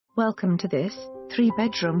Welcome to this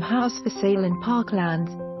 3-bedroom house for sale in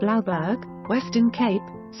Parklands, Blouberg, Western Cape,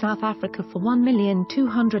 South Africa for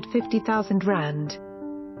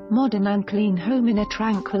R1,250,000. Modern and clean home in a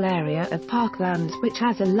tranquil area of Parklands which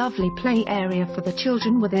has a lovely play area for the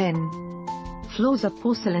children within. Floors are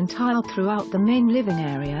porcelain tile throughout the main living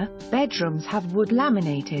area, bedrooms have wood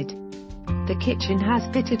laminated. The kitchen has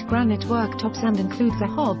pitted granite worktops and includes a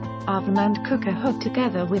hob, oven and cooker hood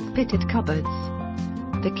together with pitted cupboards.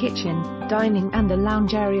 The kitchen, dining and the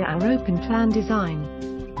lounge area are open plan design.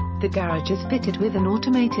 The garage is fitted with an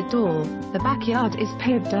automated door, the backyard is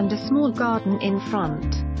paved and a small garden in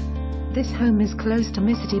front. This home is close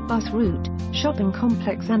to City bus route, shopping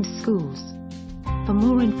complex and schools. For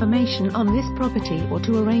more information on this property or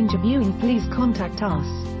to arrange a viewing, please contact us.